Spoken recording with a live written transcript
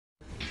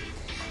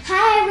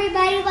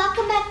everybody,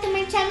 welcome back to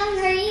my channel,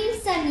 Harry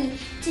Sunny.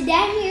 Today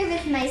I'm here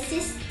with my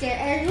sister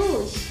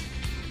Arush.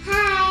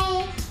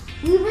 Hi!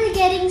 We were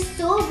getting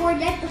so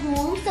bored at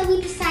home, so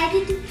we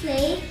decided to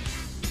play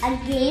a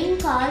game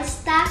called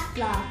Stack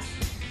Blocks.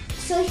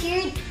 So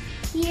here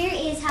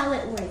is how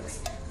it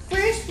works.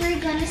 First, we're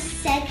gonna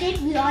set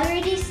it. We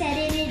already set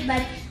it,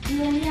 but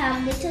we only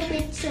have a little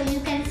bit so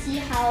you can see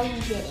how we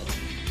did it.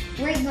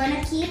 We're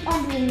gonna keep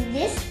on doing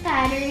this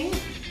pattern.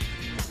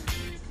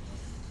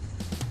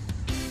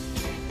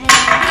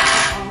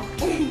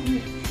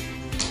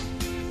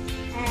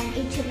 And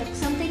it should look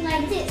something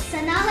like this.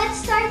 So now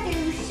let's start.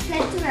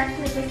 Let's do rock,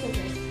 paper,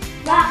 scissors.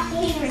 Rock,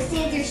 paper,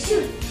 scissors,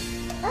 shoot.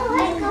 Oh,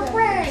 I go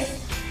first.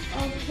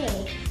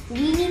 Okay.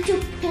 We need to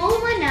pull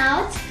one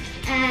out,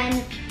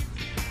 and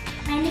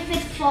if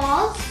it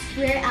falls,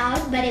 we're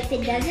out. But if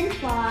it doesn't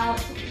fall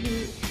out,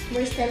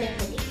 we're still in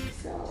the game.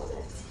 So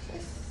let's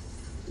just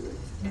do it.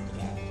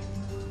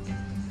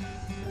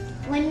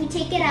 When we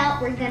take it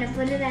out, we're gonna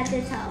put it at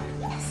the top.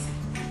 Yes.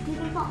 You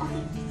can fall.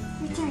 Okay.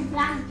 Your turn.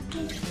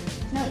 Okay.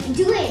 No,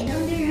 do it.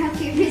 Don't do rock,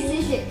 paper,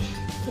 scissors.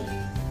 Okay.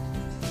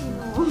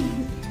 No.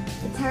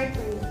 It's hard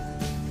for you.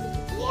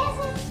 Yes,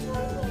 it's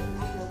working.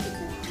 I hope it's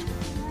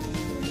working.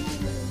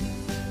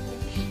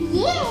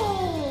 Yay!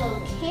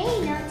 Okay,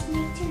 now it's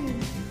my turn.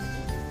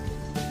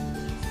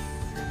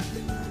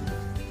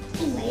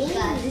 Oh my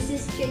god, this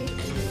is tricky.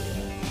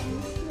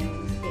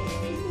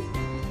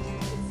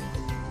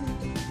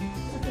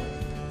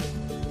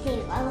 Okay,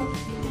 well.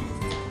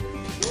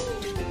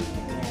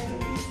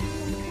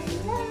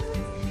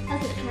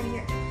 Okay, come on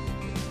here.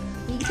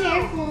 Be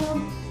careful.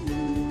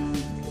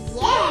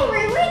 Yay,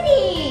 we're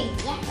winning!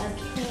 Yes.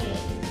 Okay.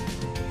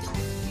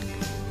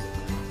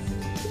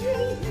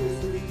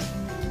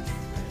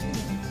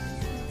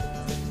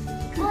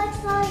 Oh, it's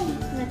falling.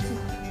 No, it's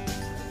not.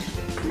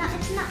 No,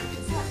 it's not.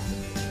 It's not.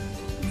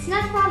 It's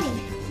not falling.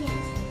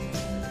 Yes.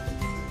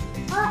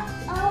 Oh,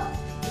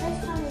 it's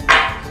falling.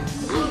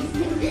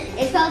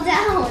 It fell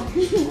down.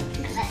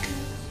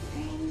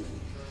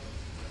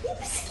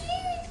 I'm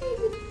scared.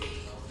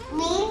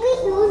 Maybe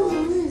you'll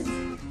lose.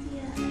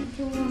 Yeah, I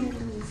don't want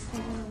to lose.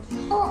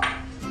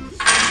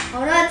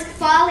 Oh no, it's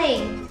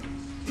falling.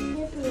 Oh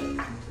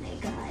my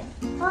god.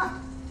 Oh.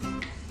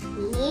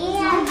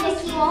 Yeah,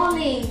 it's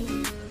falling.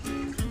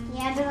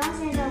 Yeah, the last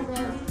is a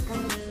little.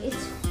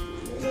 It's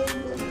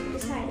really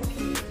beside.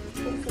 Okay.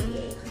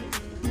 Hopefully it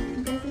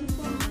doesn't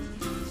fall.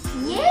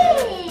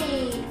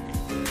 Yay!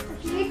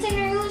 Okay, your turn,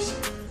 Arush.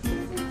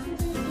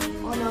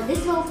 Oh no,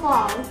 this will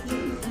fall.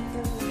 Okay.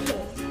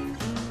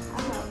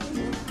 I'll help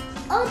you.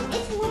 Oh,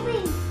 it's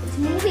moving. It's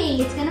moving.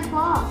 It's gonna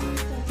fall. Yeah,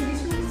 so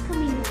this one is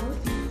coming out.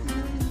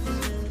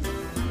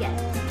 Yeah.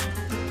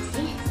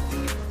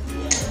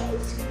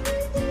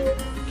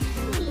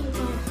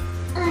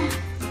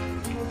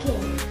 Okay,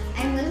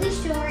 I'm really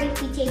sure if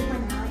we take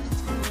one out,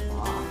 it's gonna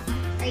fall.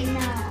 Right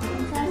now,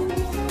 and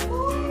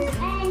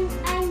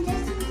I'm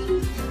just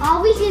using.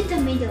 Always use the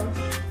middle.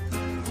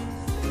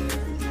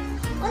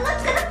 Oh, no,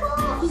 it's gonna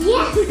fall.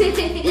 Yes.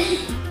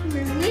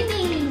 We're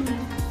winning.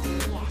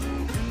 Yeah.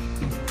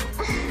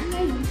 Oh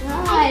my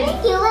god. I think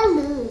you will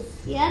lose.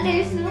 Yeah,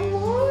 there's no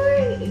more.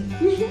 It's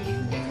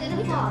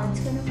gonna fall. It's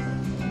gonna fall.